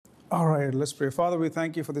All right, let's pray. Father, we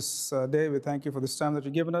thank you for this day. We thank you for this time that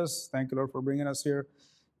you've given us. Thank you, Lord, for bringing us here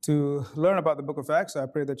to learn about the book of Acts. I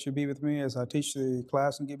pray that you be with me as I teach the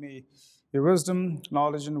class and give me your wisdom,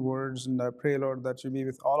 knowledge, and words. And I pray, Lord, that you be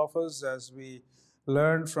with all of us as we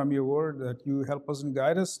learn from your word, that you help us and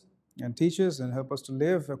guide us and teach us and help us to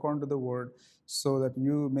live according to the word so that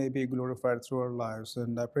you may be glorified through our lives.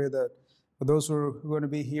 And I pray that for those who are going to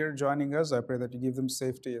be here joining us, I pray that you give them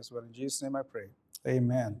safety as well. In Jesus' name I pray.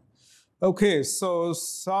 Amen. Okay, so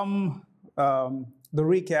the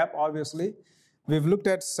recap, obviously. We've looked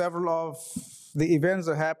at several of the events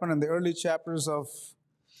that happened in the early chapters of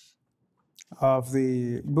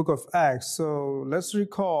the book of Acts. So let's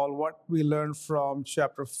recall what we learned from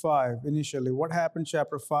chapter 5 initially. What happened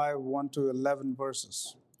chapter 5, 1 to 11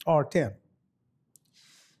 verses, or 10?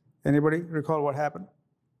 Anybody recall what happened?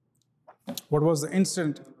 What was the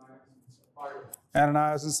incident?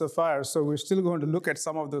 Ananias and Sapphira. So we're still going to look at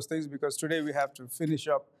some of those things because today we have to finish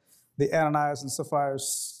up the Ananias and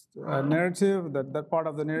Sapphira's narrative, that part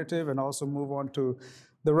of the narrative, and also move on to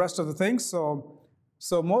the rest of the things. So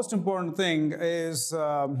most important thing is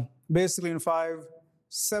basically in 5,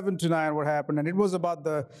 7 to 9 what happened. And it was about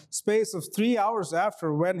the space of 3 hours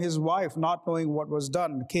after when his wife, not knowing what was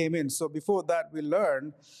done, came in. So before that, we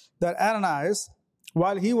learned that Ananias,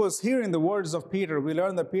 while he was hearing the words of Peter, we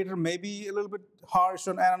learned that Peter may be a little bit harsh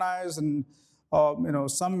on Ananias, and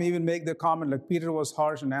some even make the comment like Peter was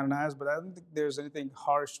harsh on Ananias, but I don't think there's anything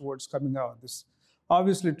harsh words coming out. This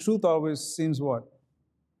obviously, truth always seems what?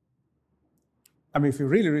 I mean, if you're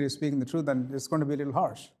really, really speaking the truth, then it's going to be a little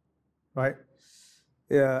harsh, right?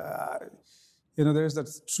 Yeah, there's that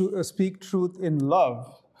speak truth in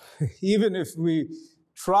love. Even if we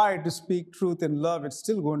try to speak truth in love, it's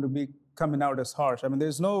still going to be coming out as harsh. I mean,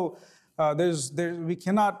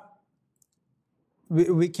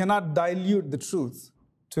 we cannot dilute the truth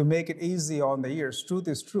to make it easy on the ears. Truth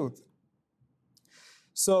is truth.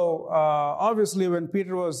 So obviously, when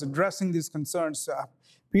Peter was addressing these concerns,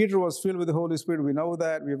 Peter was filled with the Holy Spirit. We know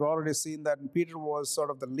that. We've already seen that. And Peter was sort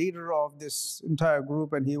of the leader of this entire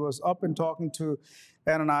group, and he was up and talking to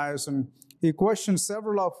Ananias, and he questioned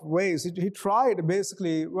several of ways. He tried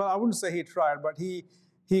basically, well, I wouldn't say he tried, but he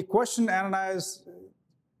questioned Ananias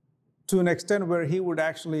to an extent where he would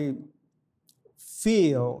actually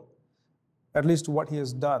feel at least what he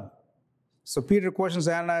has done. So Peter questions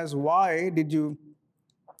Ananias, why did you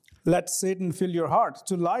let Satan fill your heart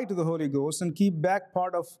to lie to the Holy Ghost and keep back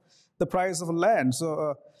part of the price of land?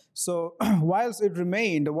 So whilst it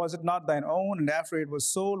remained, was it not thine own? And after it was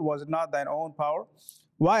sold, was it not thine own power?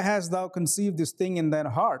 Why hast thou conceived this thing in thine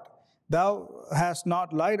heart? Thou hast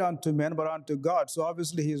not lied unto men, but unto God. So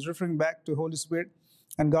obviously he is referring back to Holy Spirit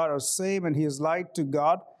and God are same, and he has lied to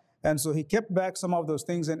God. And so he kept back some of those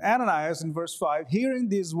things. And Ananias, in verse 5, hearing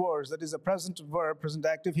these words, that is a present verb, present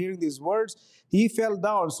active, hearing these words, he fell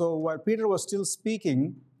down. So while Peter was still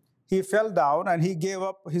speaking, he fell down and he gave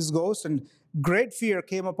up his ghost, and great fear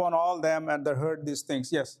came upon all them, and they heard these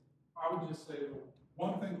things. Yes? I would just say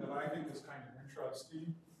one thing that I think is kind of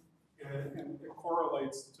interesting, and it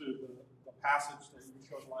correlates to the passage that you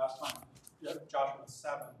showed last time, Joshua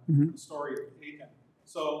 7, the story of Achan.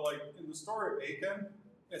 So, like in the story of Achan,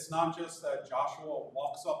 it's not just that Joshua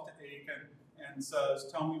walks up to Achan and says,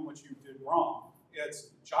 tell me what you did wrong. It's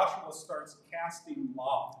Joshua starts casting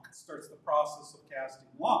lots, starts the process of casting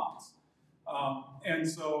lots. And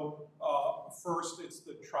so first it's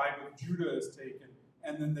the tribe of Judah is taken,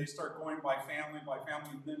 and then they start going by family,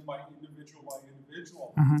 and then by individual.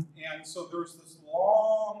 And so there's this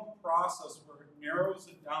long process where it narrows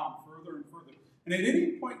it down further and further. And at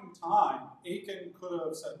any point in time, Achan could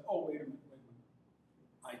have said, oh, wait a minute,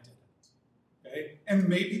 I did it. Okay? And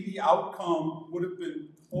maybe the outcome would have been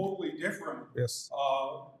totally different. Yes.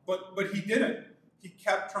 But he didn't. He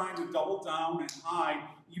kept trying to double down and hide,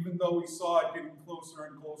 even though he saw it getting closer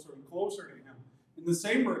and closer and closer to him. In the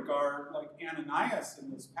same regard, like Ananias in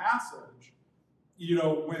this passage,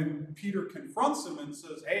 when Peter confronts him and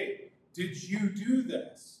says, hey, did you do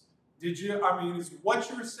this? Did you, is what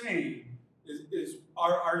you're saying,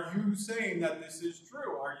 are you saying that this is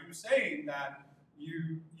true? Are you saying that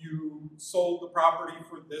you sold the property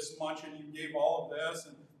for this much and you gave all of this,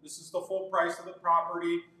 and this is the full price of the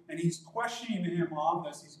property? And he's questioning him on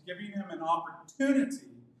this. He's giving him an opportunity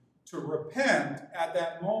to repent at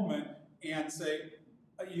that moment and say,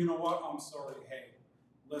 you know what, I'm sorry, hey,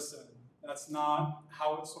 listen, that's not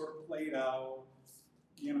how it sort of played out,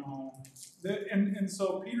 And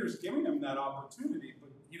so Peter's giving him that opportunity, but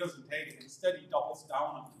he doesn't take it. Instead, he doubles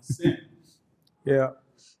down on his sin. Yeah,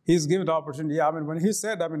 he's given the opportunity. When he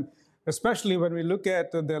said, especially when we look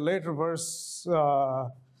at the later verse,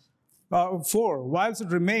 4, whilst it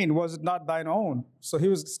remained, was it not thine own? So he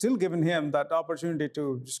was still giving him that opportunity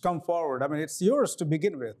to just come forward. I mean, it's yours to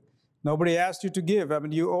begin with. Nobody asked you to give. I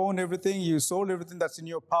mean, you own everything. You sold everything that's in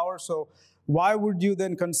your power. So why would you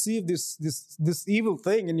then conceive this evil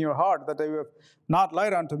thing in your heart that you have not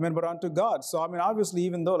lied unto men but unto God? So I mean, obviously,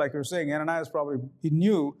 even though, like you're saying, Ananias probably he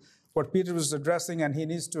knew what Peter was addressing, and he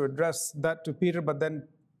needs to address that to Peter, but then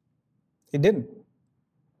he didn't.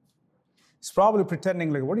 He's probably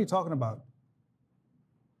pretending like, what are you talking about?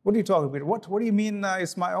 What are you talking about? What do you mean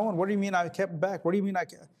it's my own? What do you mean I kept back? What do you mean I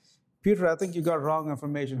kept? Peter, I think you got wrong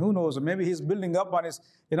information. Who knows? Or maybe he's building up on his,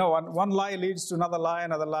 one lie leads to another lie,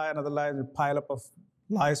 another lie, another lie, and a pile up of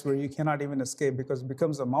lies where you cannot even escape because it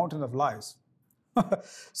becomes a mountain of lies.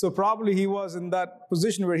 So probably he was in that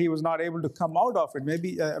position where he was not able to come out of it.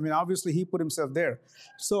 Maybe, obviously he put himself there.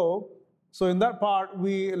 So in that part,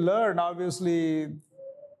 we learn, obviously,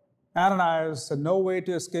 Ananias had no way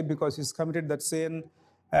to escape because he's committed that sin,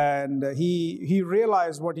 and he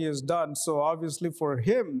realized what he has done. So obviously for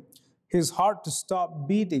him, his heart to stop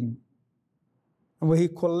beating. And when he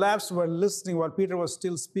collapsed while listening, while Peter was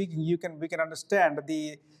still speaking, we can understand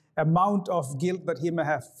the amount of guilt that he may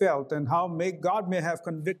have felt and how God may have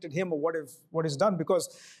convicted him of what is done, because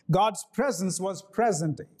God's presence was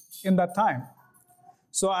present in that time.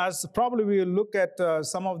 So as probably we will look at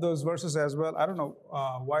some of those verses as well. I don't know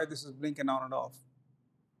why this is blinking on and off.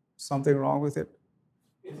 Something wrong with it?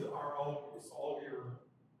 Is all your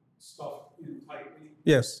stuff in tightly?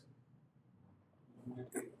 Yes.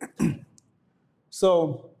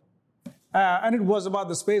 So, and it was about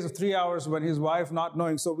the space of 3 hours when his wife not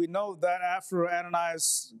knowing. So we know that after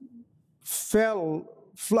Ananias fell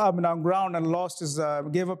on ground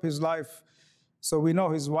and gave up his life. So we know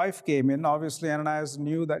his wife came in. Obviously, Ananias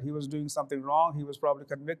knew that he was doing something wrong. He was probably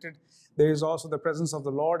convicted. There is also the presence of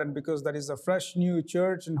the Lord. And because that is a fresh new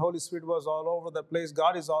church and Holy Spirit was all over the place,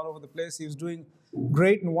 God is all over the place. He was doing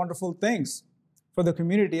great and wonderful things for the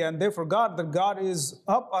community. And they forgot that God is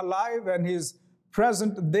up, alive, and He's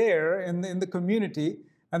present there in the community.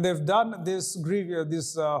 And they've done this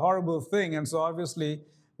horrible thing. And so obviously,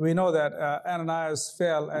 we know that Ananias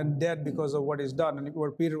fell and dead because of what he's done, and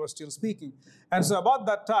where Peter was still speaking. And so about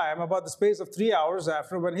that time, about the space of 3 hours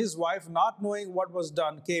after, when his wife, not knowing what was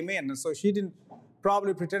done, came in, and so she didn't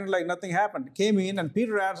probably pretend like nothing happened, came in, and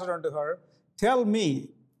Peter answered unto her, tell me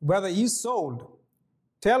whether ye sold.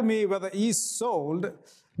 Tell me whether ye sold.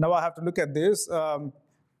 Now I have to look at this. Where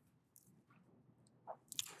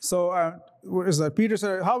is that? Peter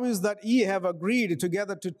said, how is that ye have agreed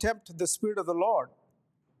together to tempt the Spirit of the Lord?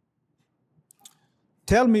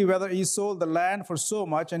 Tell me whether ye sold the land for so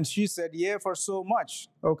much. And she said, yea, for so much.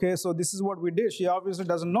 Okay, so this is what we did. She obviously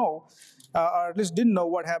doesn't know, or at least didn't know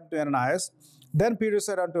what happened to Ananias. Then Peter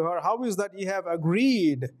said unto her, how is that ye have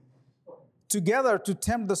agreed together to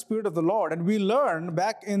tempt the Spirit of the Lord? And we learn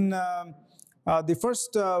back in the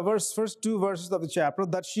first two verses of the chapter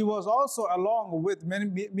that she was also along with,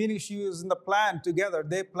 meaning she was in the plan together.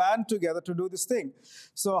 They planned together to do this thing.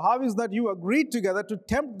 So how is that you agreed together to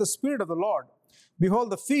tempt the Spirit of the Lord?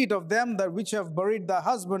 Behold, the feet of them that which have buried thy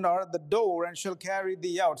husband are at the door and shall carry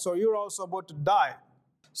thee out. So you're also about to die.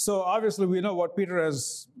 So obviously we know what Peter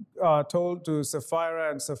has told to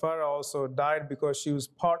Sapphira, and Sapphira also died because she was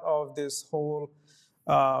part of this whole,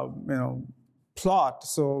 plot.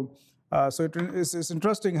 So it's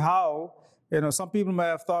interesting how, some people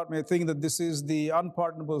may think that this is the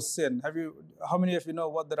unpardonable sin. How many of you know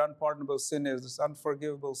what that unpardonable sin is? This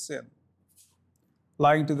unforgivable sin.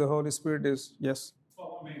 Lying to the Holy Spirit is, yes?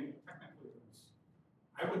 Well, technically,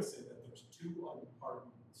 I would say that there's two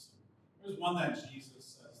unpardonable sins. There's one that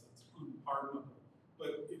Jesus says that's unpardonable.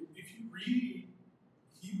 But if you read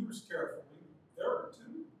Hebrews carefully, there are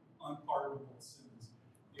two unpardonable sins.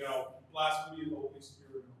 Blasphemy of the Holy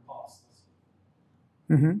Spirit and apostasy.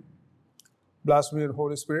 Mm-hmm. Blasphemy of the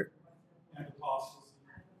Holy Spirit. And apostasy.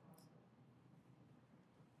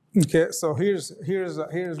 Okay, so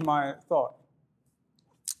here's my thought.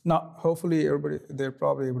 Now, hopefully they're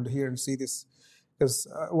probably able to hear and see this, because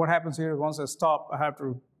what happens here is once I stop, I have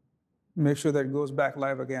to make sure that it goes back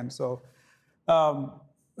live again. So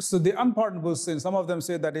the unpardonable sin, some of them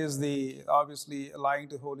say that is obviously lying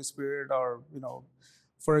to the Holy Spirit, or,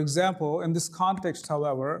 for example, in this context,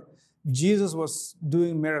 however, Jesus was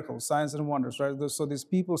doing miracles, signs and wonders, right? So these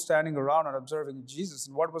people standing around and observing Jesus,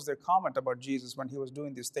 and what was their comment about Jesus when he was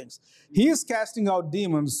doing these things? He is casting out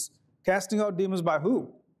demons. Casting out demons by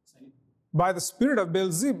who? By the spirit of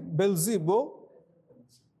Beelzebul.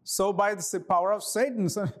 So by the power of Satan.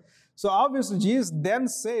 So obviously Jesus then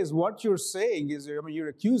says what you're saying is, you're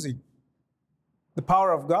accusing the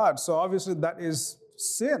power of God. So obviously that is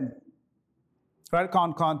sin. right?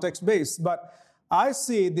 Context based. But I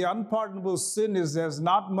see the unpardonable sin is there's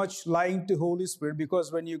not much lying to Holy Spirit,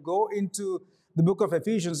 because when you go into the book of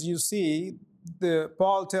Ephesians, you see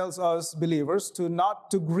Paul tells us believers to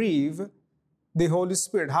not to grieve the Holy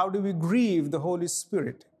Spirit. How do we grieve the Holy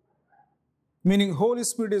Spirit? Meaning Holy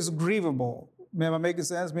Spirit is grievable. Am I making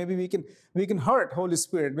sense? Maybe we can hurt Holy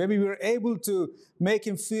Spirit. Maybe we're able to make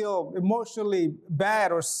him feel emotionally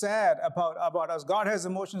bad or sad about us. God has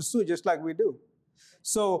emotions too, just like we do.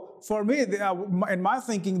 So for me, in my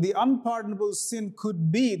thinking, the unpardonable sin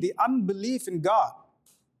could be the unbelief in God.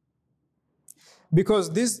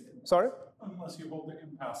 Because this, sorry? Unless you hold the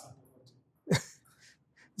impassibility.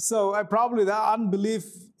 So probably the unbelief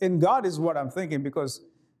in God is what I'm thinking, because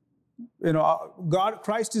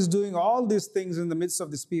Christ is doing all these things in the midst of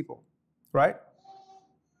these people, right?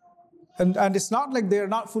 And it's not like they're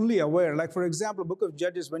not fully aware. Like, for example, book of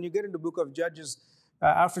Judges, when you get into book of Judges,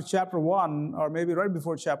 after chapter 1, or maybe right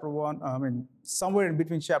before chapter 1, somewhere in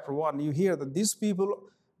between chapter 1, you hear that these people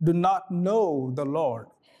do not know the Lord.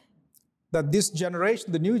 That this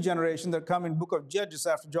generation, the new generation that come in book of Judges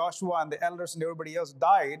after Joshua and the elders and everybody else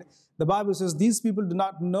died, the Bible says these people do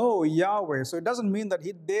not know Yahweh. So it doesn't mean that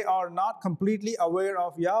they are not completely aware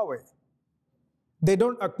of Yahweh. They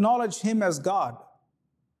don't acknowledge him as God.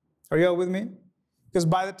 Are you all with me? Because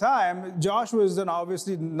by the time Joshua is done,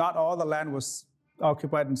 obviously not all the land was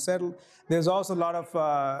occupied and settled. There's also a lot of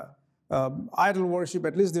idol worship.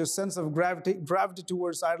 At least there's a sense of gravity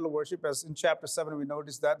towards idol worship, as in chapter 7 we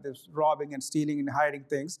notice that there's robbing and stealing and hiding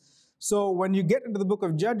things. So when you get into the book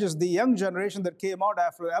of Judges, the young generation that came out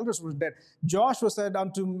after the elders were dead, Joshua said,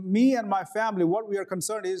 unto me and my family, what we are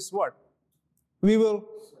concerned is what? We will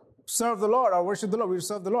serve the Lord or worship the Lord. We will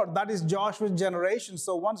serve the Lord. That is Joshua's generation.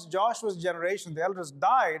 So once Joshua's generation, the elders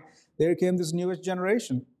died, there came this newest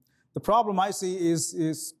generation. The problem I see is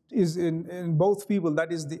in both people,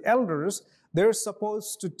 that is the elders. They're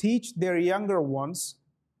supposed to teach their younger ones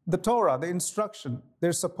the Torah, the instruction.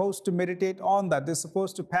 They're supposed to meditate on that. They're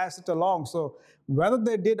supposed to pass it along. So whether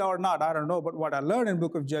they did or not, I don't know. But what I learned in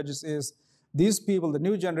book of Judges is these people, the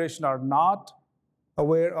new generation, are not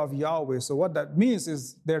aware of Yahweh. So what that means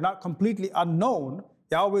is they're not completely unknown.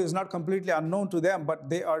 Yahweh is not completely unknown to them, but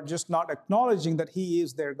they are just not acknowledging that he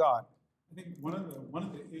is their God. I think one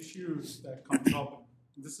of the issues that comes up,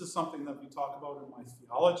 and this is something that we talk about in my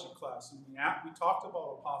theology class, and we talked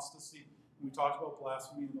about apostasy, and we talked about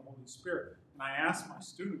blasphemy in the Holy Spirit. And I asked my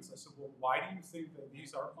students, I said, well, why do you think that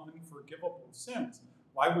these are unforgivable sins?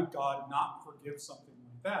 Why would God not forgive something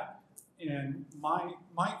like that? And my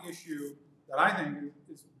issue that I think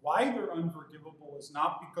is why they're unforgivable is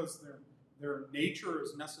not because their nature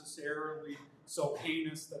is necessarily so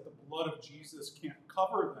heinous that the blood of Jesus can't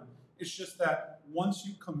cover them. It's just that once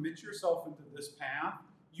you commit yourself into this path,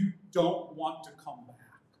 you don't want to come back.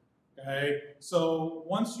 Okay? So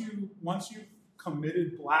once you've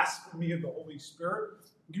committed blasphemy of the Holy Spirit,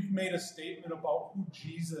 you've made a statement about who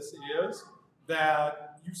Jesus is,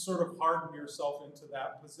 that you sort of harden yourself into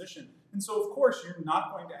that position. And so, of course, you're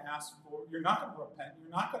not going to repent, you're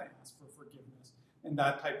not going to ask for forgiveness in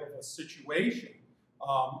that type of a situation.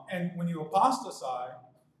 And when you apostatize,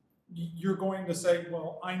 you're going to say,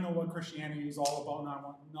 well, I know what Christianity is all about and I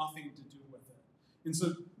want nothing to do with it. And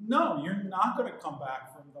so, no, you're not going to come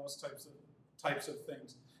back from those types of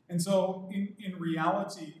things. And so, in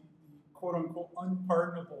reality, quote-unquote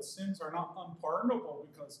unpardonable sins are not unpardonable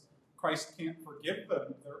because Christ can't forgive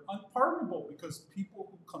them. They're unpardonable because people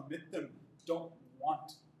who commit them don't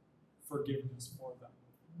want forgiveness for them.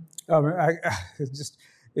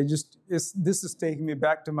 This is taking me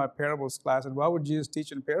back to my parables class. And why would Jesus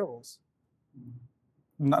teach in parables?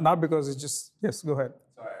 Not because it's just, yes, go ahead.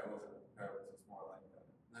 Sorry, it wasn't parables. It's more like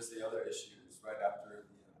there's the other issues right after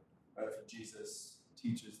Jesus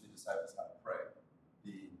teaches the disciples how to pray.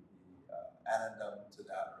 The addendum to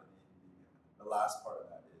that, or the last part of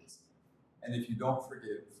that is, and if you don't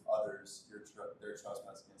forgive others their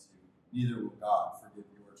trespass against you, neither will God forgive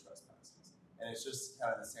your trespasses. And it's just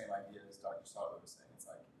kind of the same idea as Dr. Sauter was saying. It's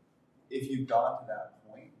like, if you've gone to that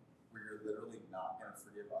point where you're literally not going to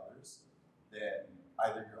forgive others, then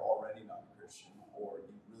either you're already not a Christian or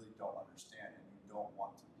you really don't understand and you don't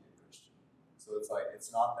want to be a Christian. So it's like,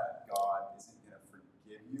 it's not that God isn't going to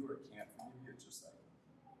forgive you or can't forgive you. It's just like,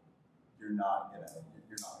 you're not a Christian.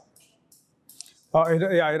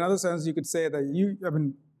 In other sense, you could say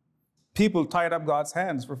that people tied up God's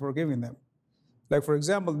hands for forgiving them. Like, for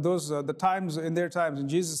example, in their times, in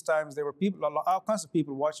Jesus' times, there were all kinds of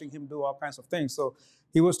people watching him do all kinds of things. So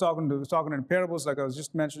he was talking in parables, like I was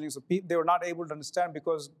just mentioning. So they were not able to understand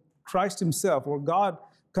because Christ himself, or God,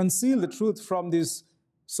 concealed the truth from these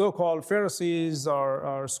so-called Pharisees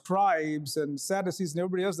or scribes and Sadducees and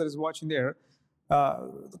everybody else that is watching there,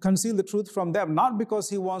 conceal the truth from them, not because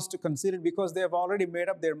he wants to conceal it, because they have already made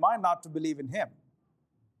up their mind not to believe in him,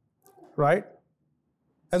 right?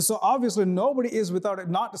 And so obviously nobody is without,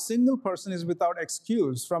 not a single person is without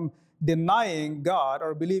excuse from denying God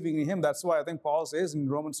or believing in him. That's why I think Paul says in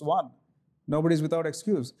Romans 1, nobody is without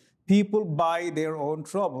excuse. People buy their own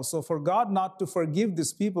trouble. So for God not to forgive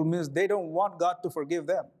these people means they don't want God to forgive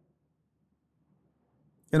them.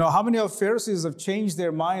 You know, how many of Pharisees have changed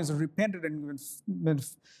their minds and repented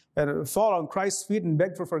and fall on Christ's feet and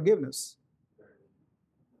beg for forgiveness?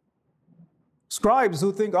 Scribes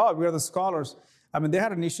who think, oh, we are the scholars. I mean, they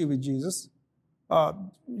had an issue with Jesus.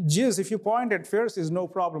 Jesus, if you point at Pharisees, no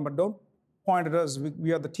problem, but don't point at us.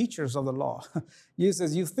 We are the teachers of the law. Jesus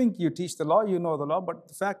says, you think you teach the law, you know the law, but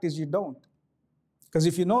the fact is you don't. Because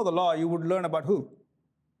if you know the law, you would learn about who?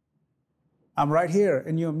 I'm right here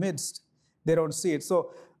in your midst. They don't see it.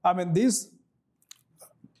 So, I mean,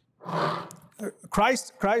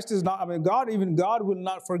 Christ is not, I mean, even God will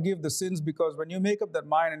not forgive the sins, because when you make up that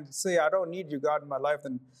mind and say, I don't need you, God, in my life,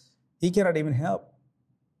 then he cannot even help.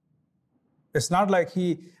 It's not like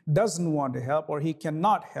he doesn't want to help or he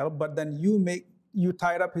cannot help, but then you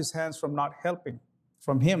tied up his hands from not helping,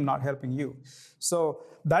 from him not helping you. So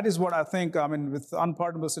that is what I think, I mean, with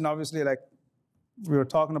unpardonable sin, obviously, like we were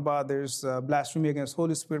talking about, there's blasphemy against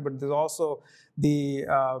Holy Spirit, but there's also the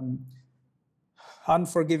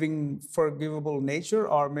forgivable nature,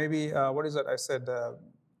 or maybe, what is that I said,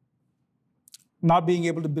 not being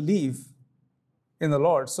able to believe in the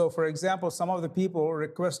Lord. So, for example, some of the people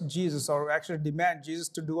request Jesus or actually demand Jesus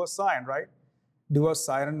to do a sign, right? Do a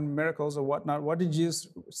sign and miracles or whatnot. What did Jesus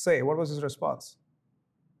say? What was his response?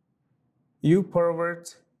 You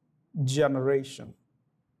pervert generation.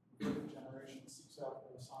 Generation seeks out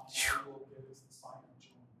the sign, all you will get is the sign of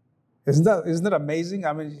Jonah. Isn't that amazing?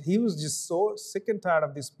 I mean, he was just so sick and tired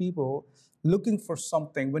of these people looking for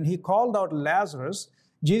something. When he called out Lazarus,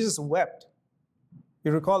 Jesus wept.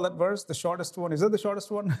 You recall that verse, the shortest one? Is that the shortest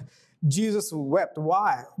one? Jesus wept.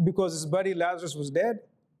 Why? Because his buddy Lazarus was dead.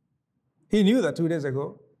 He knew that 2 days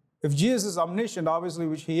ago. If Jesus is omniscient, obviously,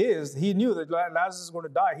 which he is, he knew that Lazarus is going to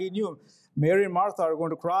die. He knew Mary and Martha are going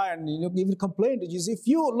to cry and even complain to Jesus.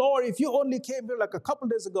 Lord, if you only came here like a couple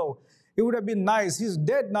days ago, it would have been nice. He's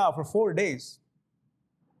dead now for 4 days.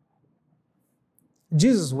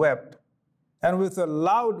 Jesus wept. And with a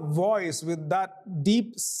loud voice, with that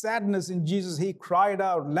deep sadness in Jesus, he cried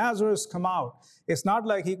out, Lazarus, come out. It's not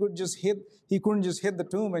like he couldn't just hit the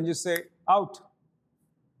tomb and just say, out.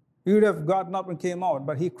 He would have gotten up and came out,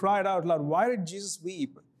 but he cried out loud. Why did Jesus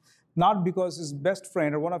weep? Not because his best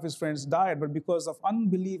friend or one of his friends died, but because of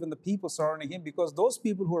unbelief in the people surrounding him, because those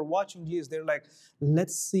people who are watching Jesus, they're like,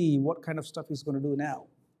 let's see what kind of stuff he's going to do now.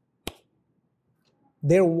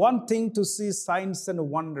 They're wanting to see signs and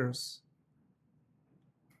wonders.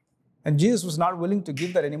 And Jesus was not willing to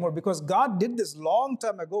give that anymore, because God did this long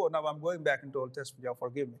time ago. Now I'm going back into Old Testament, y'all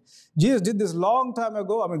forgive me. Jesus did this long time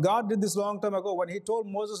ago. I mean, God did this long time ago when he told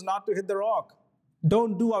Moses not to hit the rock.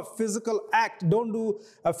 Don't do a physical act. Don't do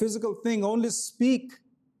a physical thing. Only speak.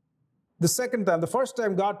 The second time, the first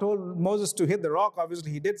time God told Moses to hit the rock,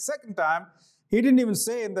 obviously he did. Second time, he didn't even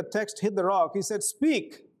say in the text, hit the rock. He said,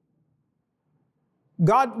 speak.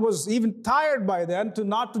 God was even tired by then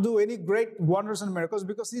not to do any great wonders and miracles,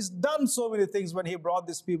 because he's done so many things when he brought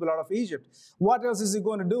these people out of Egypt. What else is he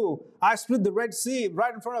going to do? I split the Red Sea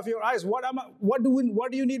right in front of your eyes. What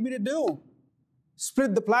do you need me to do?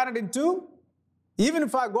 Split the planet in two? Even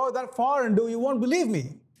if I go that far and do, you won't believe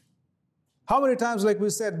me. How many times, like we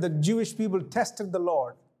said, the Jewish people tested the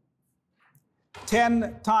Lord?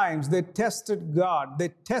 10 times they tested God. They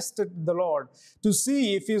tested the Lord to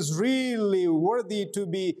see if he's really worthy to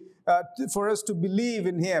be, for us to believe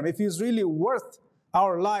in him, if he's really worth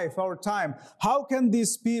our life, our time. How can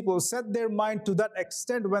these people set their mind to that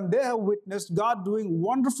extent when they have witnessed God doing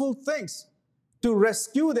wonderful things to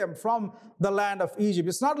rescue them from the land of Egypt?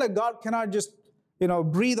 It's not like God cannot just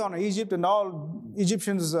breathe on Egypt and all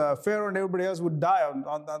Egyptians, Pharaoh and everybody else would die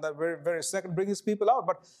on that very, very second, bring his people out.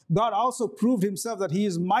 But God also proved himself that he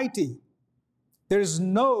is mighty. There is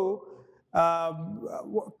no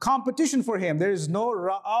competition for him. There is no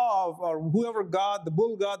Ra or whoever God, the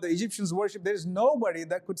bull god, the Egyptians worship. There is nobody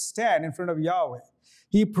that could stand in front of Yahweh.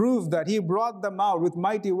 He proved that. He brought them out with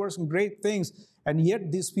mighty works and great things. And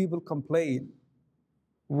yet these people complain.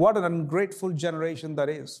 What an ungrateful generation that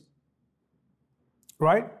is.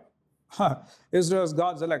 Right? Israel's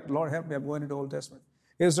God's elect. Lord help me, I'm going into the Old Testament.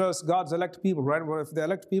 Israel's God's elect people, right? Well, if they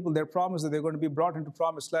elect people, they're promised that they're going to be brought into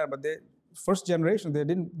promised land. But first generation, they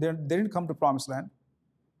didn't come to promised land.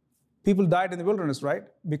 People died in the wilderness, right?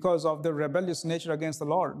 Because of their rebellious nature against the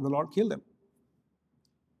Lord. The Lord killed them.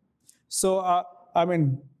 So, I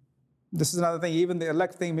mean, this is another thing. Even the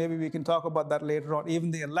elect thing, maybe we can talk about that later on.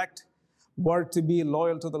 Even the elect were to be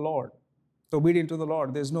loyal to the Lord, obedient to the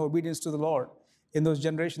Lord. There's no obedience to the Lord. In those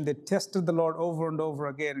generations, they tested the Lord over and over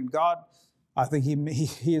again. And God, I think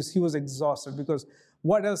he was exhausted, because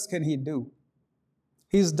what else can he do?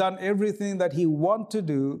 He's done everything that he wanted to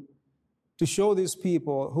do to show these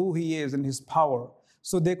people who he is and his power,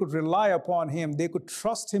 so they could rely upon him. They could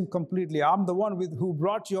trust him completely. I'm the one who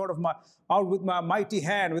brought you out with my mighty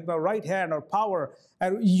hand, with my right hand or power,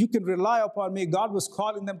 and you can rely upon me. God was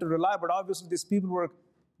calling them to rely, but obviously these people were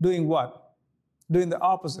doing what? Doing the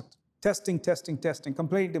opposite. Testing,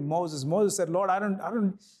 complaining to Moses. Moses said, Lord, I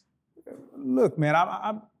don't, look, man,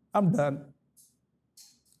 I'm done.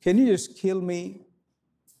 Can you just kill me?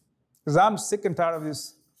 Because I'm sick and tired of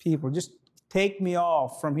these people. Just take me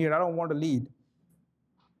off from here. I don't want to lead.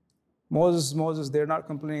 Moses, they're not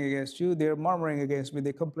complaining against you. They're murmuring against me.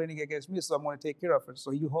 They're complaining against me, so I'm going to take care of it. So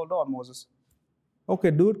you hold on, Moses. Okay,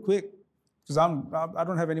 do it quick, because I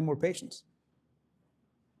don't have any more patience.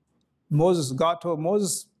 God told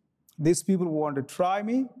Moses, these people want to try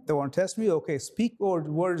me. They want to test me. Okay, speak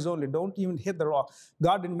words only. Don't even hit the rock.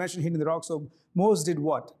 God didn't mention hitting the rock, so Moses did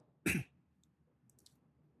what?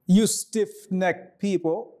 You stiff-necked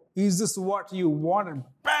people, is this what you wanted?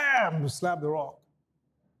 Bam! Slap the rock.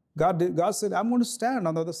 God said, I'm going to stand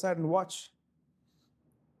on the other side and watch.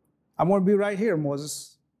 I'm going to be right here,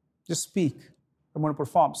 Moses. Just speak. I'm going to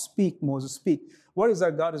perform. Speak, Moses, speak. What is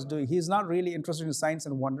that God is doing? He's not really interested in signs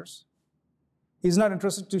and wonders. He's not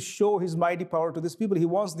interested to show his mighty power to these people. He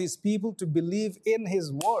wants these people to believe in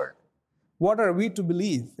his word. What are we to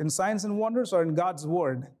believe? In signs and wonders or in God's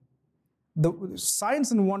word? The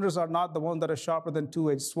signs and wonders are not the ones that are sharper than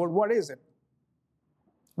two-edged sword. What is it?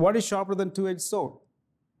 What is sharper than two-edged sword?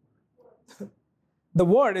 The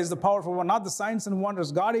word is the powerful one, not the signs and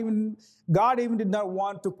wonders. God even did not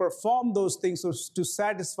want to perform those things to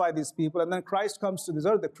satisfy these people. And then Christ comes to this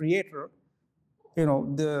earth, the creator,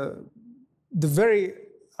 the very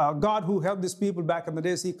God who helped these people back in the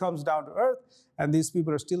days. He comes down to earth, and these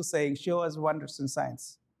people are still saying, show us wonders and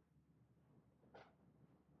signs.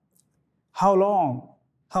 How long?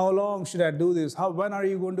 How long should I do this? When are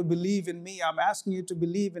you going to believe in me? I'm asking you to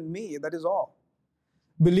believe in me. That is all.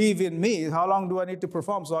 Believe in me. How long do I need to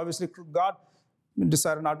perform? So obviously God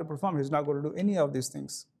decided not to perform. He's not going to do any of these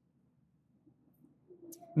things.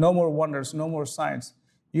 No more wonders, no more signs.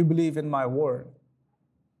 You believe in my word.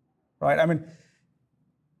 Right? I mean,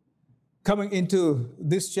 coming into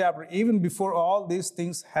this chapter, even before all these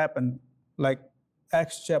things happened, like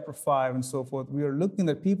Acts chapter 5 and so forth, we are looking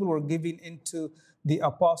that people were giving into the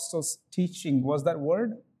apostles' teaching. Was that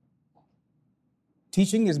word?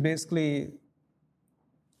 Teaching is basically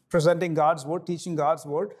presenting God's word, teaching God's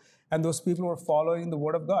word, and those people were following the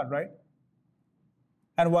word of God, right?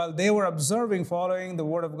 And while they were observing, following the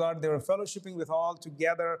word of God, they were fellowshipping with all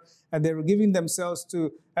together, and they were giving themselves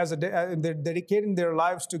they're dedicating their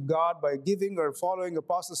lives to God by giving or following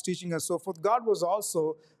apostles' teaching and so forth. God was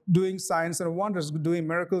also doing signs and wonders, doing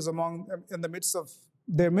miracles in the midst of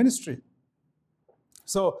their ministry.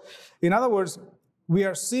 So, in other words, we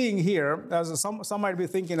are seeing here, as some might be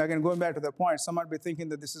thinking, again, going back to that point, some might be thinking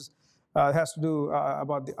that this has to do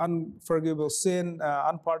about the unforgivable sin,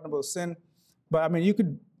 unpardonable sin. But I mean, you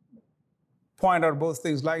could point out both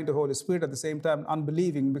things, lying to the Holy Spirit, at the same time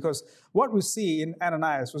unbelieving, because what we see in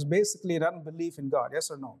Ananias was basically an unbelief in God, yes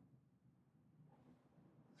or no?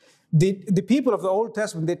 The people of the Old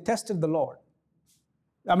Testament, they tested the Lord.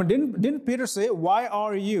 I mean, didn't Peter say, why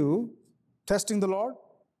are you testing the Lord?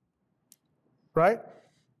 Right?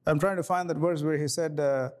 I'm trying to find that verse where he said,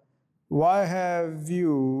 why have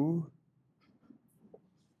you,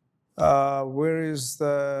 where is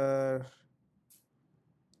the,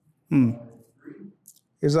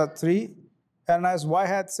 is that 3? Ananias, why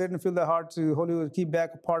hath Satan filled the heart to Holy to keep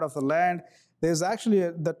back a part of the land? There's actually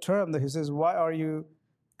the term that he says, why are you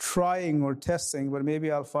trying or testing? But maybe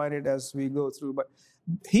I'll find it as we go through. But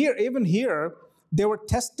even here, they were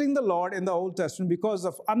testing the Lord in the Old Testament because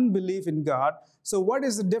of unbelief in God. So what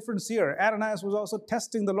is the difference here? Ananias was also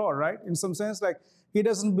testing the Lord, right? In some sense, like he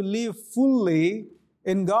doesn't believe fully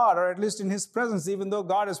in God, or at least in his presence, even though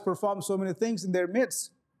God has performed so many things in their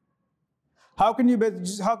midst. How can you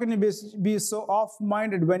be so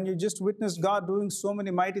off-minded when you just witnessed God doing so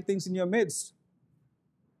many mighty things in your midst?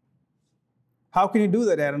 How can you do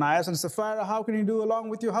that, Ananias? And Sapphira, how can you do along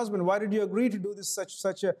with your husband? Why did you agree to do this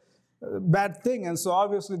such a bad thing? And so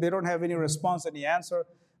obviously they don't have any response, any answer.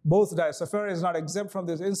 both died. Sapphira is not exempt from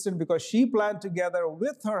this incident because she planned together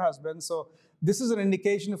with her husband. So this is an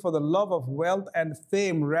indication for the love of wealth and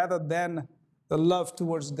fame rather than the love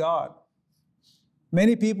towards God.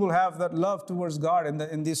 Many people have that love towards God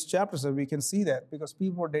in these chapters, and we can see that because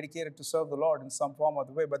people are dedicated to serve the Lord in some form or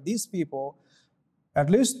the way. But these people at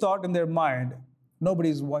least thought in their mind, nobody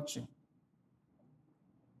is watching.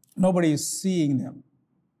 Nobody is seeing them.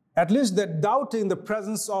 At least they're doubting the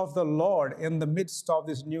presence of the Lord in the midst of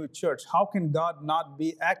this new church. How can God not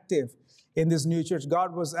be active in this new church?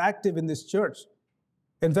 God was active in this church.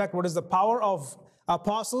 In fact, what is the power of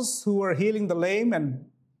apostles who are healing the lame and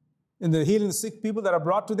in the healing the sick people that are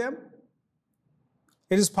brought to them?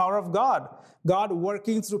 It is power of God. God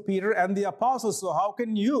working through Peter and the apostles. So how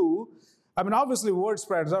can you, obviously word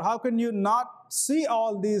spreads out, how can you not see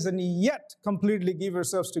all these and yet completely give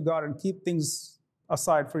yourselves to God and keep things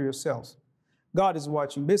aside for yourselves? God is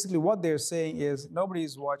watching. Basically what they're saying is, nobody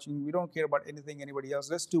is watching. We don't care about anything anybody else.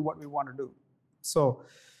 Let's do what we want to do. So,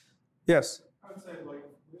 yes. I would say,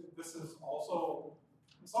 this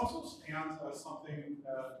also stands as something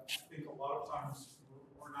that I think a lot of times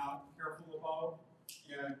we're not careful about,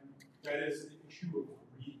 and that is the issue of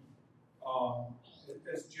greed.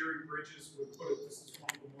 As Jerry Bridges would put it, this is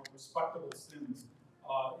one of the more respectable sins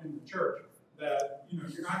in the church, that you're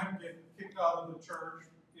not going to get kicked out of the church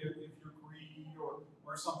if you're greedy or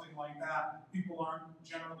something like that. People aren't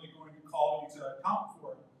generally going to call you to account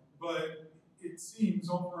for it. But it seems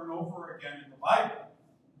over and over again in the Bible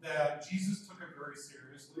that Jesus took it very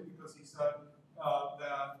seriously, because he said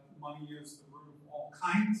that money is the root of all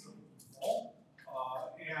kinds of evil,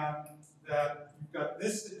 and that you've got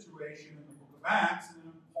this situation in the book of Acts, and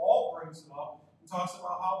then Paul brings it up and talks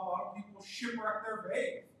about how a lot of people shipwreck their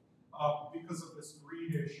faith because of this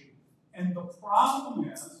greed issue. And the problem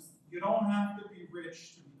is, you don't have to be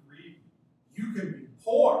rich to be greedy. You can be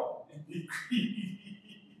poor and be greedy.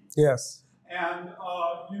 Yes. And,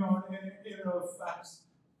 it affects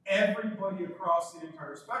everybody across the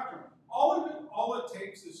entire spectrum. All it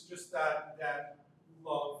takes is just that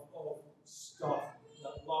love of stuff,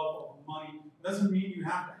 that love of money. It doesn't mean you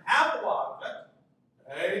have to have a lot of it,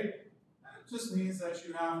 okay? It just means that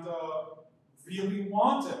you have to really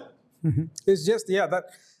want it. Mm-hmm. It's just,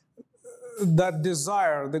 that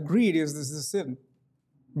desire, the greed is the sin,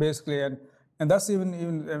 basically. And that's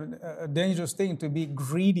even a dangerous thing, to be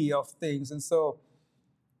greedy of things. And so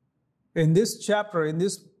in this chapter, in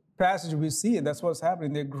this passage, we see it. That's what's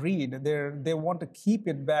happening. They're greed. They want to keep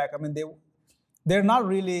it back. They're not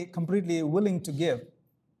really completely willing to give.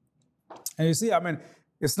 And you see,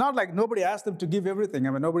 it's not like nobody asked them to give everything.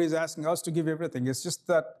 Nobody's asking us to give everything. It's just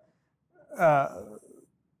that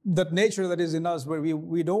that nature that is in us, where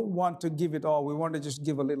we don't want to give it all. We want to just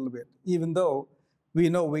give a little bit, even though we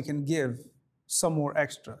know we can give some more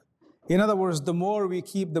extra. In other words, the more we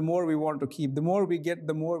keep, the more we want to keep. The more we get,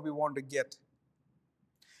 the more we want to get.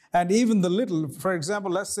 And even the little, for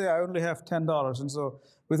example, let's say I only have $10, and so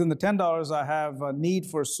within the $10, I have a need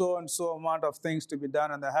for so and so amount of things to be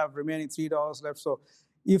done, and I have remaining $3 left. So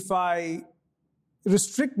if I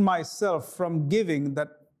restrict myself from giving that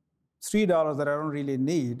 $3 that I don't really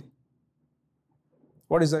need,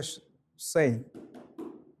 what is that saying?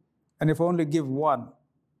 And if I only give one,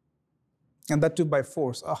 and that too by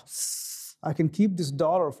force, I can keep this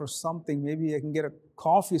 $1 for something. Maybe I can get a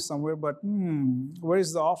coffee somewhere, but where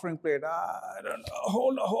is the offering plate? I don't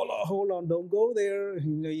know. Hold on. Don't go there.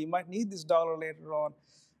 You might need this $1 later on.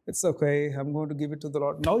 It's okay. I'm going to give it to the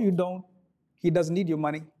Lord. No, you don't. He doesn't need your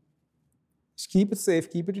money. Just keep it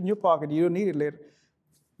safe. Keep it in your pocket. You don't need it later.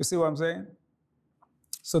 You see what I'm saying?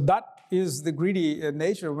 So that is the greedy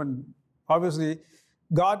nature, when obviously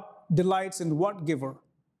God delights in what giver?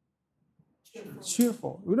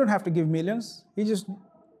 Cheerful. We don't have to give millions. He just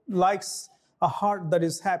likes a heart that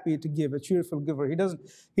is happy to give, a cheerful giver.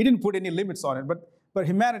 He didn't put any limits on it. But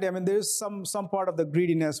humanity, there is some part of the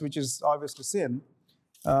greediness which is obviously sin.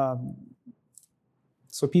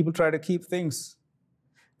 So people try to keep things.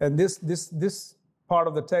 And this part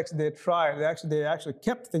of the text, they actually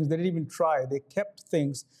kept things. They didn't even try. They kept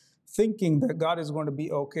things, thinking that God is going to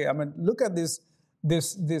be okay. Look at this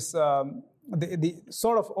the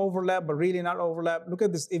sort of overlap, but really not overlap. Look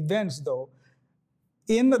at these events, though.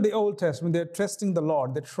 In the Old Testament, they're testing the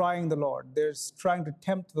Lord. They're trying the Lord. They're trying to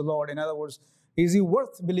tempt the Lord. In other words, is he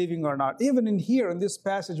worth believing or not? Even in this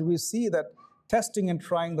passage, we see that testing and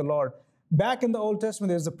trying the Lord. Back in the Old Testament,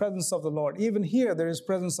 there's the presence of the Lord. Even here, there is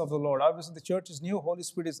presence of the Lord. Obviously, the church is new. Holy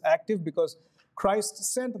Spirit is active because Christ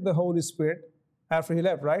sent the Holy Spirit after he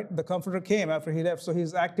left, right? The Comforter came after he left, so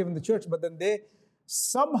he's active in the church. But then they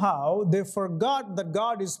somehow they forgot that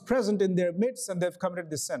God is present in their midst and they've committed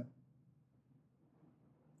this sin.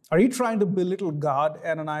 Are you trying to belittle God,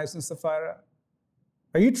 Ananias and Sapphira?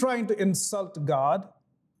 Are you trying to insult God?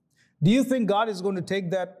 Do you think God is going to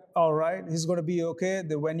take that all right? He's going to be okay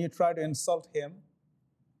when you try to insult him?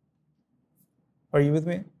 Are you with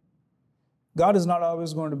me? God is not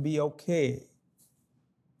always going to be okay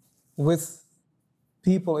with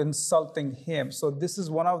people insulting him. So this is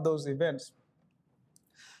one of those events.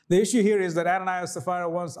 The issue here is that Ananias and Sapphira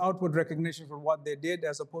wants outward recognition for what they did,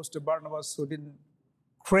 as opposed to Barnabas, who didn't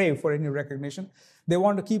crave for any recognition. They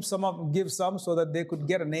wanted to keep some of them, give some, so that they could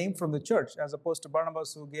get a name from the church, as opposed to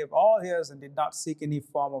Barnabas, who gave all his and did not seek any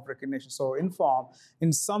form of recognition. So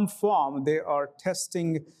in some form, they are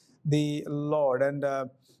testing the Lord. And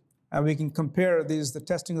we can compare the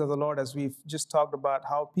testings of the Lord, as we've just talked about,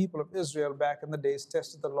 how people of Israel back in the days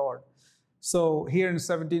tested the Lord. So here in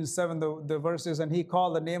 17:7, the verse is, and he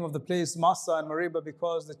called the name of the place Massah and Meribah,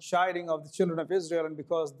 because the chiding of the children of Israel, and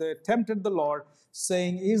because they tempted the Lord,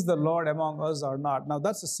 saying, is the Lord among us or not? Now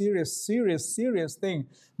that's a serious thing,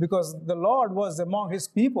 because the Lord was among his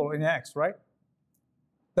people in Acts, right?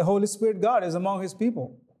 The Holy Spirit God is among his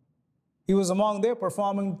people. He was among there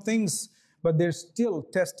performing things, but they're still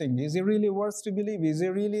testing. Is he really worth to believe? Is he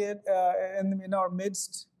really in our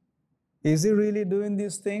midst? Is he really doing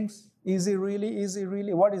these things? Is he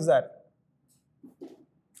really? What is that?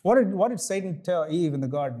 What did Satan tell Eve in the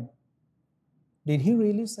garden? Did he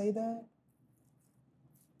really say that?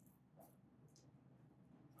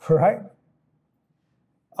 Right?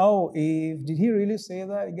 Oh, Eve, did he really say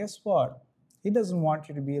that? Guess what? He doesn't want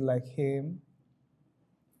you to be like him.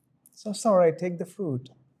 So it's all right, take the fruit.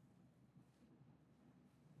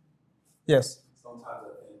 Yes? Sometimes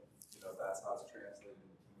I think, that's how it's translated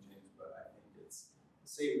in King James, but I think it's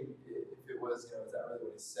Satan, if it was, is that really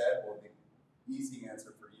what he said? Well, the easy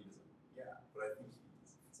answer for Eve is, yeah, but I think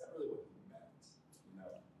is that really what he meant?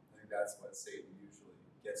 I think that's what Satan usually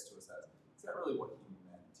gets to us as. Is that really what he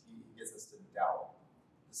meant? He gets us to doubt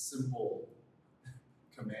the simple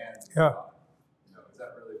command of God. Is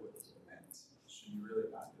that really what he meant? Should you really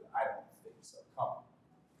not do it? I don't think so. Come.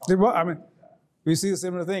 Well, I mean, we see a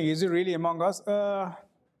similar thing. Is he really among us?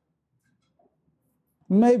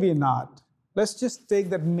 Maybe not. Let's just take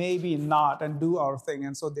that maybe not and do our thing.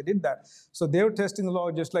 And so they did that. So they were testing the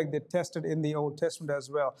Lord just like they tested in the Old Testament as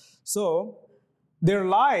well. So their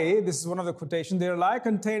lie, this is one of the quotations, their lie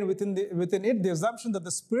contained within it the assumption that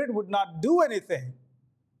the Spirit would not do anything.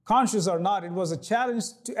 Conscious or not, it was a challenge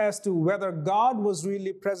as to whether God was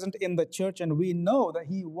really present in the church, and we know that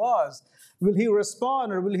he was. Will he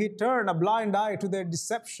respond, or will he turn a blind eye to their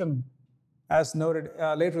deception? As noted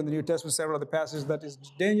later in the New Testament, several of the passages, that is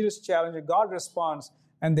dangerous challenge. God responds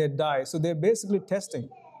and they die. So they're basically testing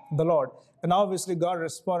the Lord. And obviously God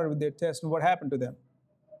responded with their test, and what happened to them?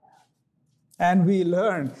 And we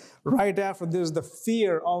learn right after this, the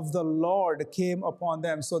fear of the Lord came upon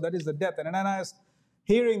them. So that is the death. And Ananias,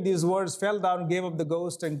 hearing these words, fell down and gave up the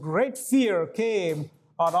ghost, and great fear came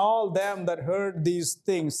on all them that heard these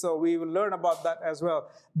things. So we will learn about that as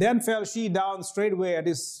well. Then fell she down straightway at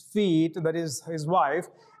his feet, that is his wife,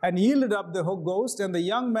 and yielded up the ghost. And the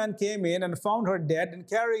young man came in and found her dead, and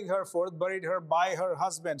carrying her forth, buried her by her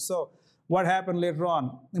husband. So what happened later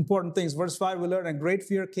on? Important things. Verse 5, we learn, and great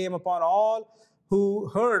fear came upon all who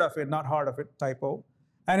heard of it, not heard of it, typo.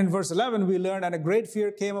 And in verse 11, we learn, and a great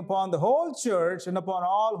fear came upon the whole church and upon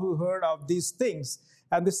all who heard of these things.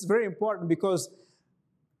 And this is very important, because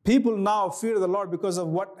people now fear the Lord because of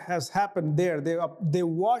what has happened there. They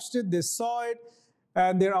watched it, they saw it,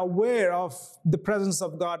 and they're aware of the presence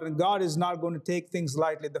of God, and God is not going to take things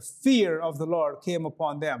lightly. The fear of the Lord came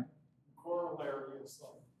upon them. Corollary is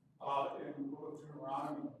in the book of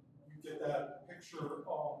Deuteronomy, you get that picture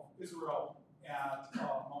of Israel at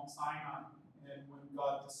Mount Sinai, and when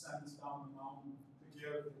God descends down the mountain to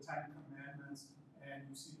give the Ten Commandments, and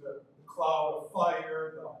you see the cloud of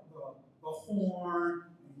fire, the horn,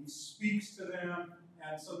 and he speaks to them,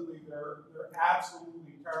 and suddenly they're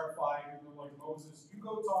absolutely terrified, and they're like, Moses, you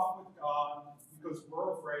go talk with God, because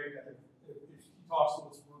we're afraid that if he talks to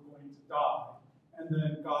us, we're going to die. And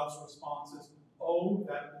then God's response is, oh,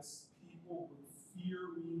 that this people would fear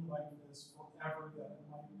me like this forever, that it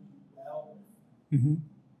might be well. Mm-hmm.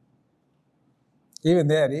 Even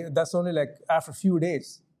there, that's only like after a few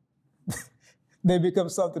days. They become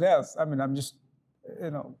something else. I mean, I'm just,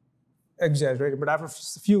 exaggerating, but after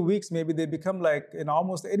a few weeks, maybe they become like,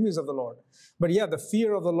 almost the enemies of the Lord. But yeah, the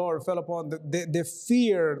fear of the Lord fell upon, they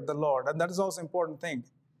feared the Lord. And that is also an important thing.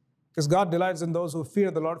 Because God delights in those who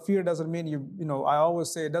fear the Lord. Fear doesn't mean I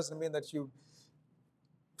always say it doesn't mean that you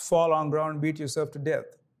fall on ground and beat yourself to death.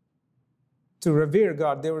 To revere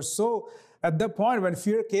God. They were so, at that point when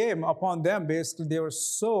fear came upon them, basically, they were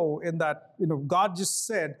so in that, God just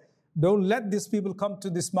said, don't let these people come to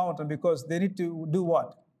this mountain because they need to do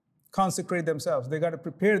what? Consecrate themselves. They got to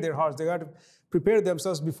prepare their hearts. They got to prepare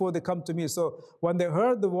themselves before they come to me. So when they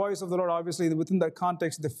heard the voice of the Lord, obviously within that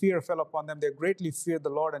context, the fear fell upon them. They greatly feared the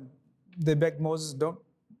Lord and they begged Moses, don't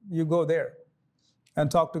you go there and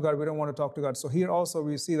talk to God. We don't want to talk to God. So here also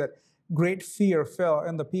we see that great fear fell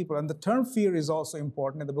on the people. And the term fear is also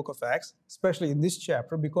important in the book of Acts, especially in this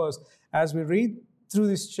chapter, because as we read through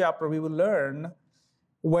this chapter, we will learn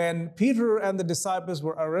when Peter and the disciples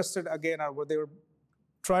were arrested again, or they were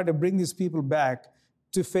trying to bring these people back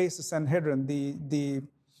to face the Sanhedrin,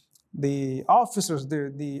 the officers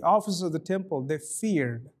of the temple, they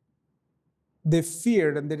feared. They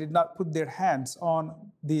feared and they did not put their hands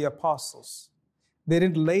on the apostles. They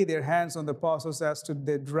didn't lay their hands on the apostles as to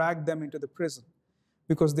they dragged them into the prison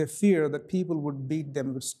because they feared that people would beat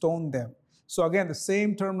them, would stone them. So again, the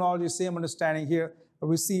same terminology, same understanding here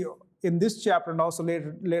we see in this chapter and also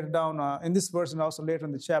later down in this verse and also later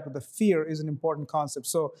in the chapter. The fear is an important concept.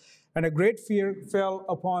 So, and a great fear fell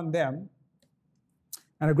upon them,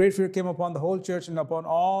 and a great fear came upon the whole church and upon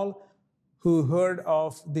all who heard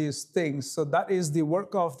of these things. So that is the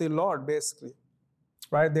work of the Lord, basically,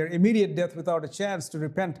 right? Their immediate death without a chance to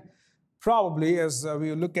repent, probably, as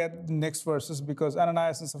we look at the next verses, because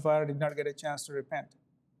Ananias and Sapphira did not get a chance to repent.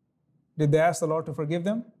 Did they ask the Lord to forgive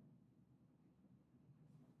them?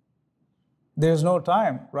 There's no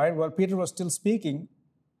time, right? While Peter was still speaking,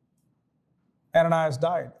 Ananias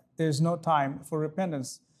died. There's no time for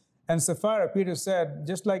repentance. And Sapphira, Peter said,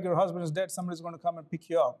 just like your husband is dead, somebody's going to come and pick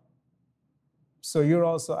you up. So you're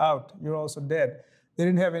also out. You're also dead. They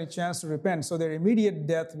didn't have any chance to repent. So their immediate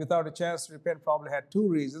death without a chance to repent probably had two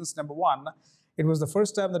reasons. Number one, it was the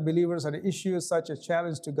first time that believers had issued such a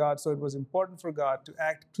challenge to God. So it was important for God to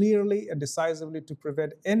act clearly and decisively to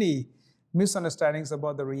prevent any misunderstandings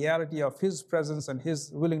about the reality of His presence and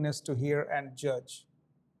His willingness to hear and judge.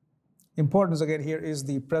 Importance again here is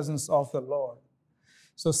the presence of the Lord.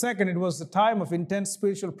 So second, it was the time of intense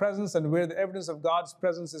spiritual presence, and where the evidence of God's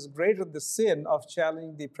presence is greater, the sin of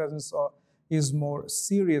challenging the presence is more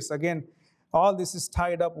serious. Again, all this is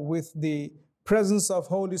tied up with the presence of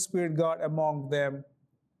Holy Spirit God among them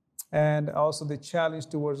and also the challenge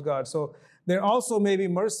towards God. So there also may be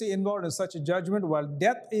mercy involved in such a judgment. While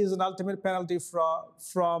death is an ultimate penalty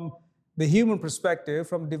from the human perspective,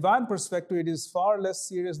 from divine perspective, it is far less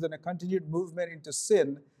serious than a continued movement into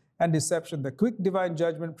sin and deception. The quick divine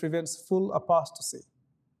judgment prevents full apostasy.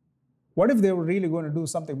 What if they were really going to do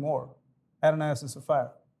something more? Ananias and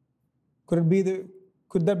Sapphira.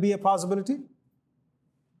 Could that be a possibility?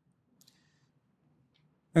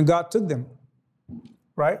 And God took them,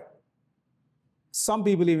 right? Some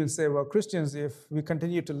people even say, well, Christians, if we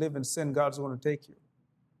continue to live in sin, God's going to take you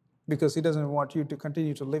because He doesn't want you to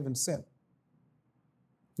continue to live in sin.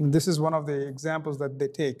 And this is one of the examples that they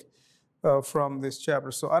take from this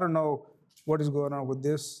chapter. So I don't know what is going on with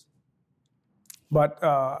this, but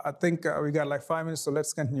I think we got like 5 minutes, so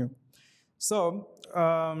let's continue. So,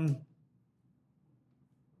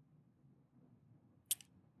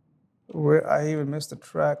 I even missed the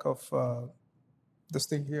track of this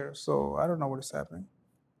thing here, so I don't know what is happening.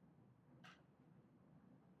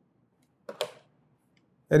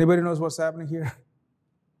 Anybody knows what's happening here?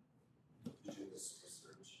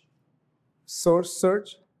 Source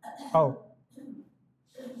search? Oh.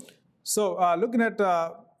 So looking at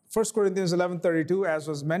 1 Corinthians 11:32, as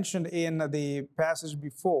was mentioned in the passage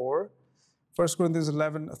before, 1 Corinthians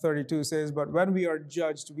 11:32 says, but when we are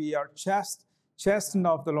judged, we are chastened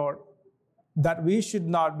of the Lord, that we should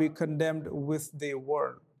not be condemned with the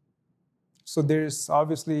world. So there's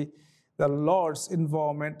obviously the Lord's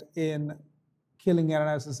involvement in killing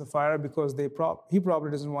Ananias and Sapphira because He probably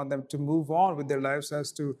doesn't want them to move on with their lives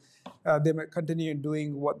as to they might continue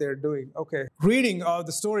doing what they're doing. Okay. Reading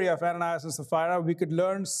the story of Ananias and Sapphira, we could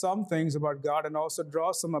learn some things about God and also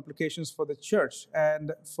draw some applications for the church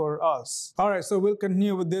and for us. All right, so we'll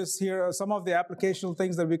continue with this here. Some of the applicational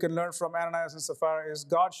things that we can learn from Ananias and Sapphira is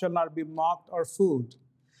God shall not be mocked or fooled.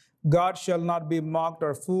 God shall not be mocked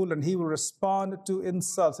or fooled, and He will respond to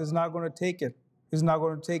insults. He's not going to take it. He's not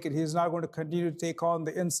going to take it. He's not going to continue to take on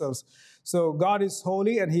the insults. So God is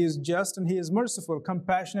holy and He is just and He is merciful,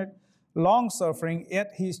 compassionate, long-suffering,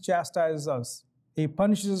 yet He chastises us. He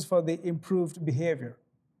punishes for the improved behavior.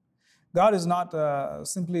 God is not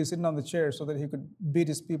simply sitting on the chair so that He could beat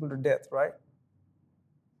His people to death, right?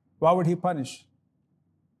 Why would He punish?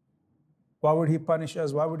 Why would he punish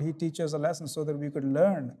us? Why would he teach us a lesson so that we could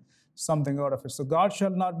learn something out of it? So God shall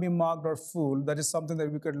not be mocked or fooled. That is something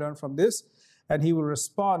that we could learn from this. And he will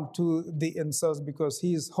respond to the insults because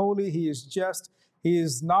he is holy, he is just, he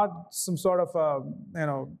is not some sort of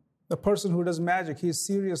a person who does magic. He's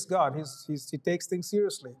serious God. He takes things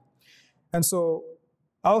seriously. And so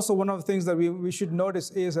also one of the things that we should notice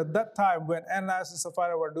is at that time when Ananias and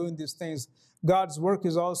Sapphira were doing these things, God's work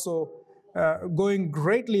is also going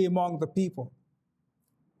greatly among the people.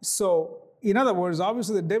 So, in other words,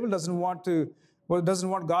 obviously the devil doesn't want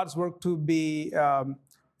God's work to be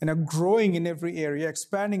growing in every area,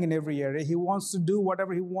 expanding in every area. He wants to do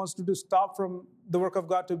whatever he wants to do, stop from the work of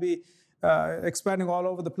God to be expanding all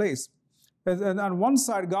over the place. And on one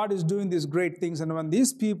side, God is doing these great things. And when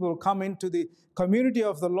these people come into the community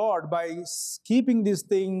of the Lord by keeping these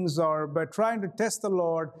things or by trying to test the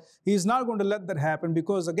Lord, he's not going to let that happen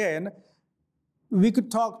because, again, we could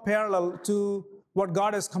talk parallel to what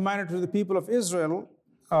God has commanded to the people of Israel,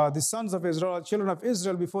 the sons of Israel, children of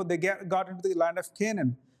Israel, before they got into the land of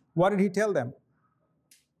Canaan. What did he tell them?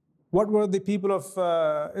 What were the people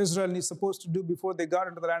of Israel supposed to do before they got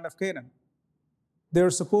into the land of Canaan? They were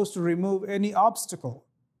supposed to remove any obstacle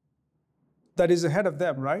that is ahead of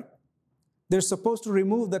them, right? They're supposed to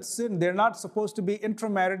remove that sin. They're not supposed to be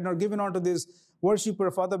intermarried nor given onto this worshiper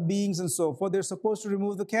of other beings and so forth. They're supposed to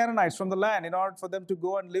remove the Canaanites from the land in order for them to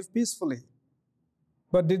go and live peacefully.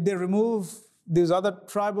 But did they remove these other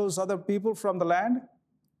tribals, other people from the land?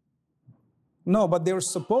 No, but they were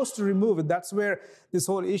supposed to remove it. That's where this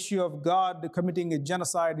whole issue of God committing a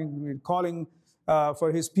genocide and calling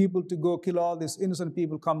for his people to go kill all these innocent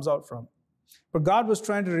people comes out from. But God was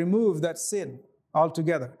trying to remove that sin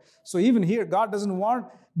altogether. So even here, God doesn't want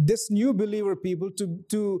this new believer people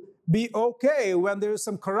to be okay when there is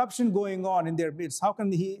some corruption going on in their midst. How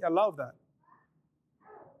can he allow that?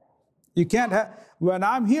 You can't have, when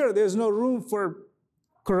I'm here, there's no room for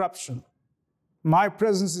corruption. My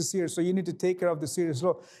presence is here, so you need to take care of the serious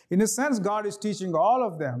law. In a sense, God is teaching all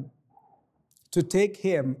of them to take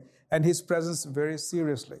him and his presence very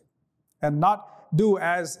seriously and not do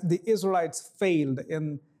as the Israelites failed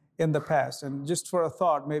in the past. And just for a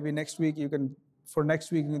thought, maybe next week you can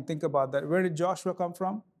think about that. Where did Joshua come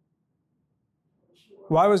from?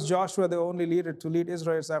 Why was Joshua the only leader to lead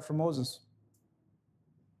Israelites after Moses?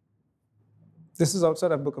 This is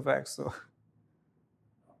outside of the book of Acts, so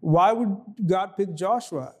why would God pick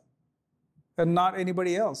Joshua and not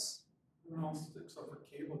anybody else? Everyone else except for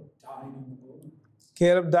Caleb died in the wilderness.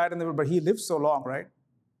 Caleb died in the wilderness, but he lived so long, right?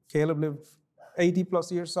 Caleb lived 80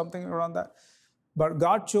 plus years, something around that. But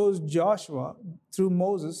God chose Joshua through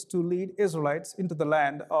Moses to lead Israelites into the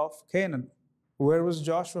land of Canaan. Where was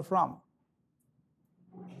Joshua from?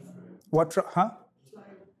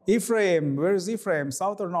 Ephraim. Where is Ephraim?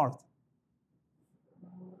 South or north?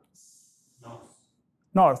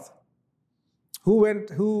 North.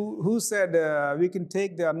 Who said we can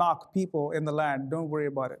take the Anak people in the land, don't worry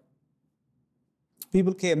about it?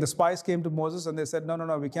 People came, the spies came to Moses and they said, no,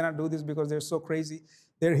 we cannot do this because they're so crazy.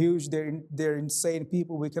 They're huge, they're insane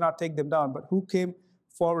people, we cannot take them down. But who came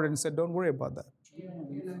forward and said, don't worry about that?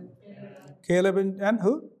 Caleb and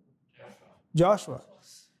who? Joshua.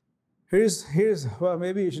 Well,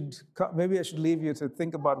 maybe I should leave you to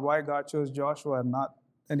think about why God chose Joshua and not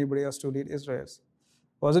anybody else to lead Israel.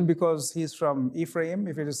 Was it because he's from Ephraim?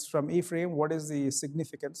 If it is from Ephraim, what is the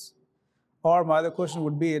significance? Or my other question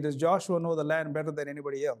would be, does Joshua know the land better than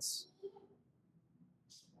anybody else?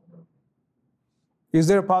 Is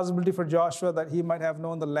there a possibility for Joshua that he might have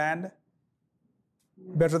known the land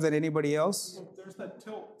better than anybody else? Well, there's that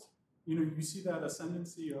tilt. You see that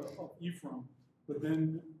ascendancy of Ephraim, but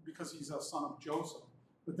then because he's a son of Joseph,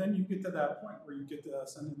 but then you get to that point where you get the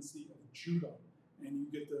ascendancy of Judah, and you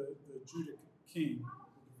get the Judic king,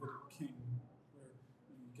 the Davidic king, where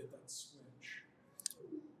you get that switch.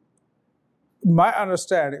 My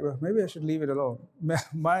understanding, well, maybe I should leave it alone.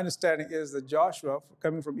 My understanding is that Joshua,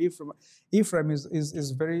 coming from Ephraim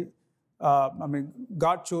is very,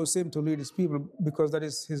 God chose him to lead his people because that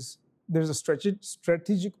is there's a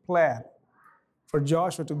strategic plan for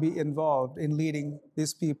Joshua to be involved in leading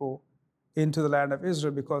these people into the land of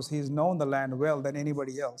Israel because he's known the land well than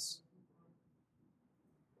anybody else.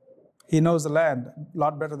 He knows the land a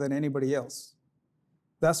lot better than anybody else.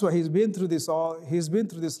 That's why he's been through this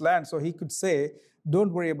land, so he could say,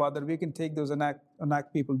 don't worry about that, we can take those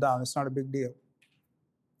Anak people down, it's not a big deal.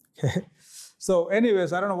 Okay. So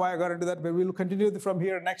anyways, I don't know why I got into that, but we'll continue from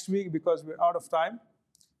here next week because we're out of time.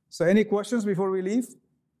 So any questions before we leave?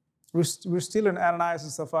 We're still in Ananias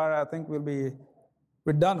and Sapphira. I think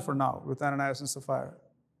we're done for now with Ananias and Sapphira.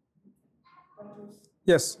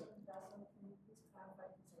 Yes?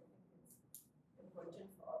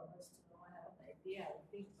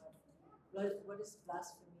 What is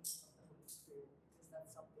blasphemy of the Holy Spirit? Because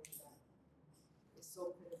that's something that is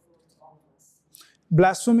so critical to all of us.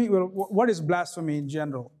 Blasphemy, well, what is blasphemy in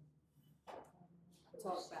general?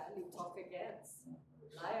 Talk badly, talk against,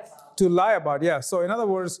 lie about. To lie about, yeah. So in other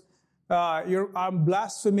words, I'm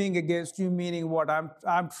blaspheming against you, meaning what?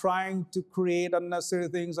 I'm trying to create unnecessary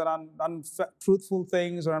things and untruthful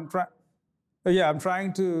things, or I'm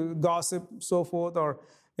trying to gossip, so forth, or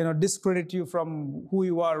discredit you from who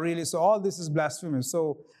you are really. So all this is blasphemy.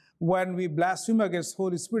 So when we blaspheme against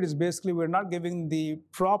Holy Spirit, is basically we're not giving the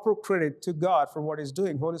proper credit to God for what He's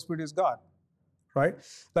doing. Holy Spirit is God, right?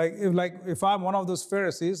 Like if I'm one of those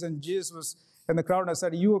Pharisees and Jesus was in the crowd and I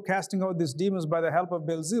said, you are casting out these demons by the help of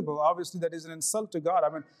Beelzebul. Obviously, that is an insult to God. I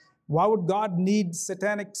mean, why would God need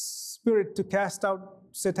satanic spirit to cast out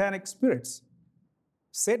satanic spirits?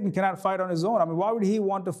 Satan cannot fight on his own. I mean, why would he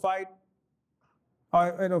want to fight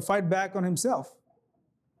back on himself?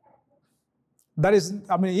 That is,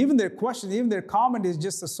 I mean, even their question, even their comment is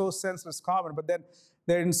just a so senseless comment, but then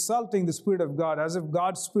they're insulting the Spirit of God as if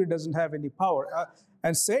God's Spirit doesn't have any power.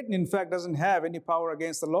 And Satan, in fact, doesn't have any power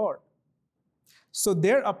against the Lord. So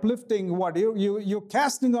they're uplifting what? You're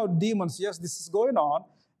casting out demons. Yes, this is going on.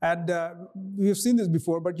 And we've seen this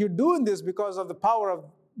before, but you're doing this because of the power of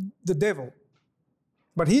the devil.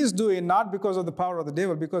 But he's doing not because of the power of the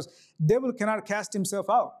devil, because devil cannot cast himself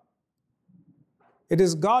out. It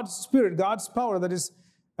is God's Spirit, God's power that is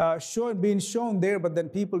being shown there, but then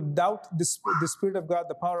people doubt the Spirit of God,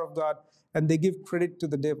 the power of God, and they give credit to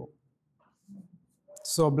the devil.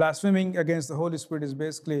 So blaspheming against the Holy Spirit is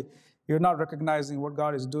basically you're not recognizing what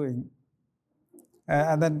God is doing.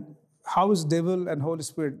 And then how is devil and Holy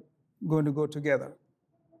Spirit going to go together?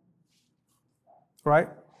 Right?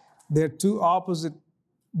 They're two opposite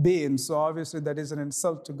beings, so obviously that is an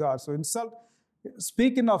insult to God. So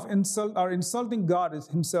speaking of insult, or insulting God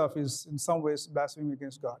himself is in some ways blaspheming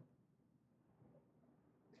against God.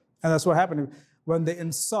 And that's what happened. When they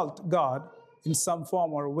insult God in some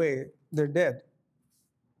form or way, they're dead.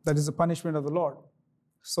 That is the punishment of the Lord.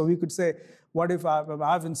 So we could say, what if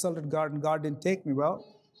I've insulted God and God didn't take me?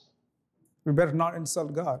 Well, we better not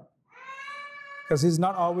insult God, because He's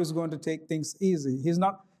not always going to take things easy.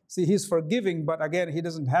 He's forgiving, but again, He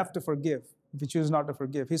doesn't have to forgive if He chooses not to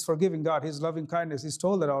forgive. He's forgiving God. He's loving kindness. He's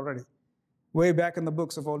told that already. Way back in the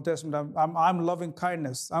books of Old Testament, I'm loving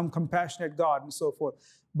kindness. I'm compassionate God, and so forth.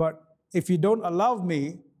 But if you don't allow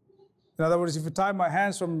me, in other words, if you tie my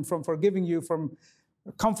hands from forgiving you, from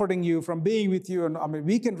comforting you, from being with you, and I mean,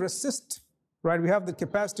 we can resist, right? We have the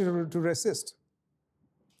capacity to resist.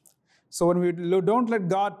 So when we don't let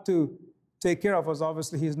God to take care of us,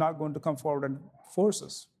 obviously He's not going to come forward and force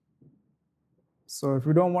us. So if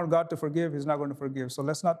we don't want God to forgive, He's not going to forgive. So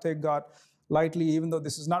let's not take God lightly, even though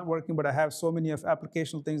this is not working, but I have so many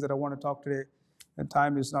applicational things that I want to talk today, and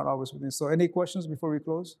time is not always with me. So any questions before we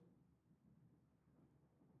close?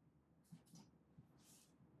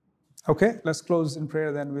 Okay, let's close in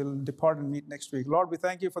prayer, then we'll depart and meet next week. Lord, we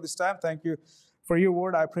thank You for this time. Thank You for Your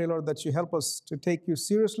word. I pray, Lord, that You help us to take You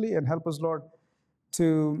seriously, and help us, Lord,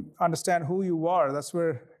 to understand who You are. That's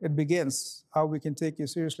where it begins, how we can take You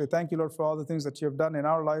seriously. Thank You, Lord, for all the things that You have done in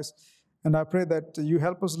our lives. And I pray that You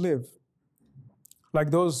help us live like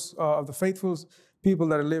those of the faithful people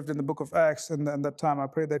that lived in the book of Acts in that time. I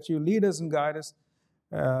pray that You lead us and guide us,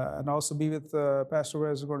 and also be with Pastor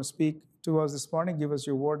Wes, who's going to speak to us this morning. Give us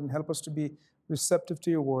Your word and help us to be receptive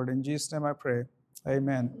to Your word. In Jesus' name I pray.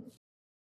 Amen.